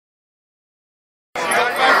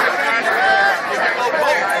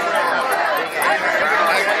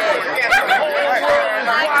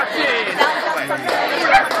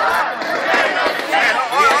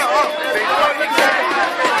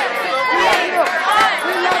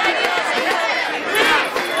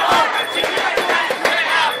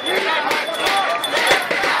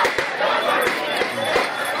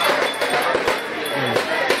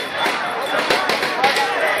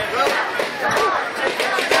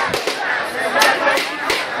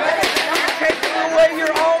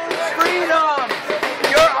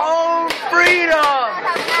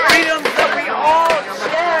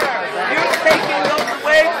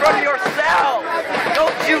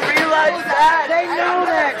They know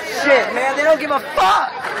that shit, man. They don't give a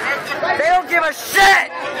fuck. They don't give a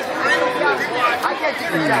shit. I can't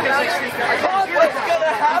keep it down. What's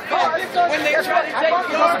gonna happen when they try to take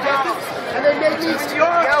you over? And they make me,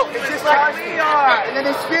 yo, it's just like we are. And then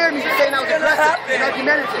they scared me saying I was aggressive and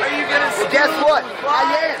argumentative. Are you gonna well, guess what?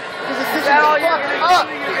 I am. Because the system is fucked up.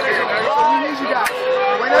 So we need you guys.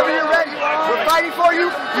 Whenever you're ready, we're fighting for you.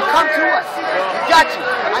 You come to us. We got you.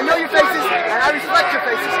 I know your faces, and I respect your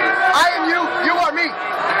faces. I am you. You are me.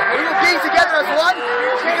 We will be together as one.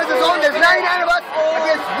 Because there's 99 of us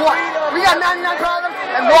against one. We got 99 problems,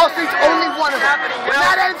 and Wall Street's only one of them. When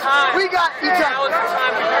that ends, we got each other.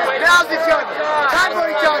 Now's each other. Time for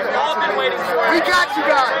each other. We got you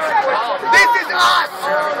guys. This is us.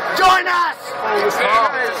 Join us.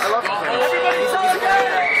 Everybody's all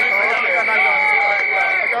together.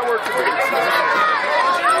 I got work to do.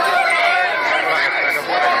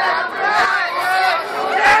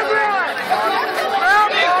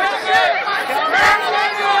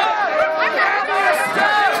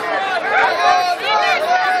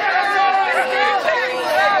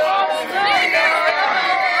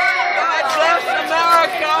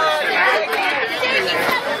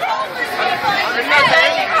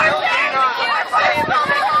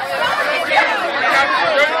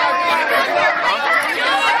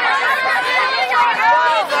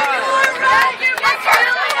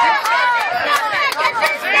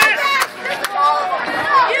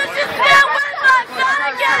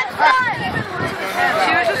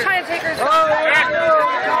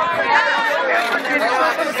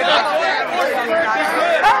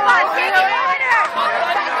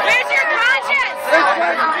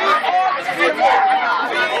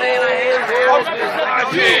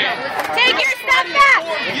 Take your stuff back!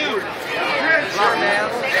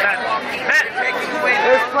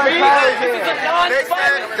 They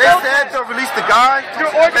said they'll release the guy.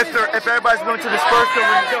 If everybody's willing to disperse,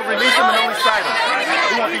 they'll release him and only cite him.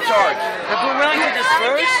 He won't be charged. If we're willing to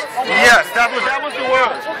disperse? Yes, that was the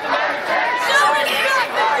word.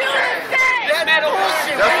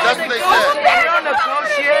 That's what they said. We don't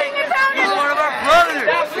negotiate. He's one of our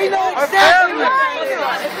brothers. Our family.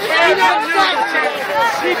 We don't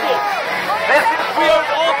people. We are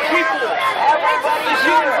all people. Everybody's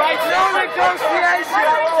human rights. No negotiation.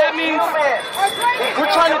 That means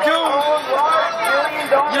we're trying to do,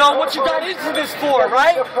 you know, what you got into this for,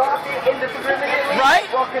 right? Right?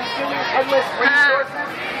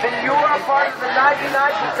 Then you are a part of the 99%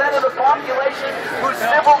 of the population whose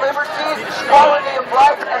civil liberties, quality of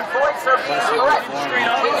life, and voice are being threatened.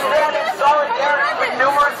 We stand in solidarity with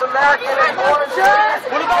numerous American and foreign citizens.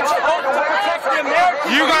 What about you? Protect the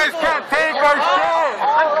Americans. You guys can't take our show.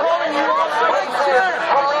 I'm calling you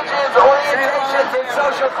religions, orientations, and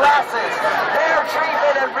social classes. Fair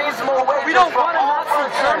treatment and reasonable wages. We don't want to Nazi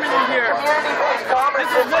Germany here. Community-based commerce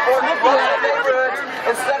and supporting local neighborhoods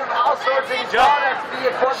instead of outsourcing products via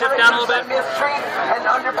corporations that mistreat and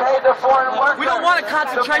underpay their foreign workers. We don't want a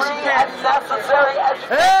concentration camp. Necessary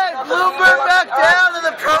education. Hey, Bloomberg back down to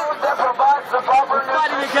the program that provides the proper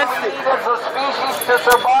nutrition we need as a species to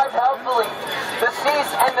survive healthily. The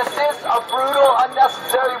cease and desist of brutal,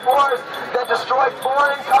 unnecessary wars that destroy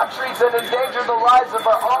foreign countries and endanger the lives of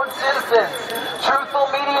our own citizens. Truthful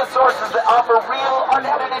media sources that offer real,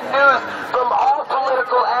 unedited news from all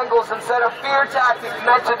political angles instead of fear tactics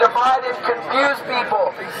meant to divide and confuse people.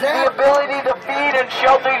 The ability to feed and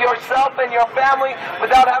shelter yourself and your family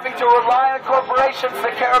without having to rely on corporations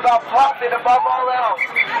that care about profit above all else.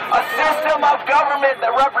 A system of government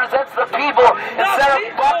that represents the people instead of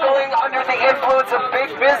buckling under the influence of big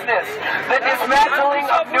business. The dismantling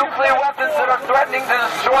of nuclear weapons that are threatening to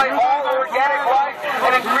destroy all organic life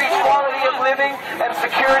and increase quality of living and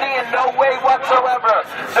security in no way whatsoever.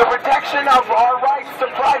 The protection of our rights to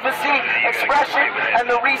privacy, expression, and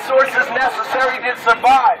the resources necessary to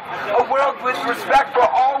survive. A world with respect for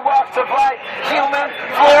all walks of life, human,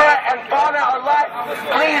 flora, and fauna alike.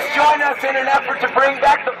 Please join us in an effort to bring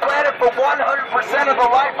back the planet for 100% of the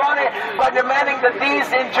life on it by demanding that these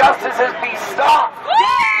injustices be stopped.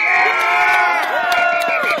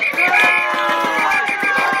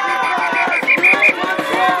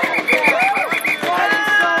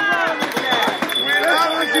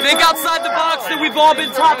 Think outside the box that we've all been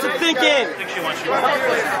taught to think in.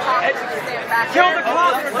 Kill the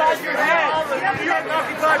clock inside your head.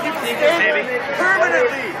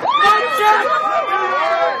 Permanently.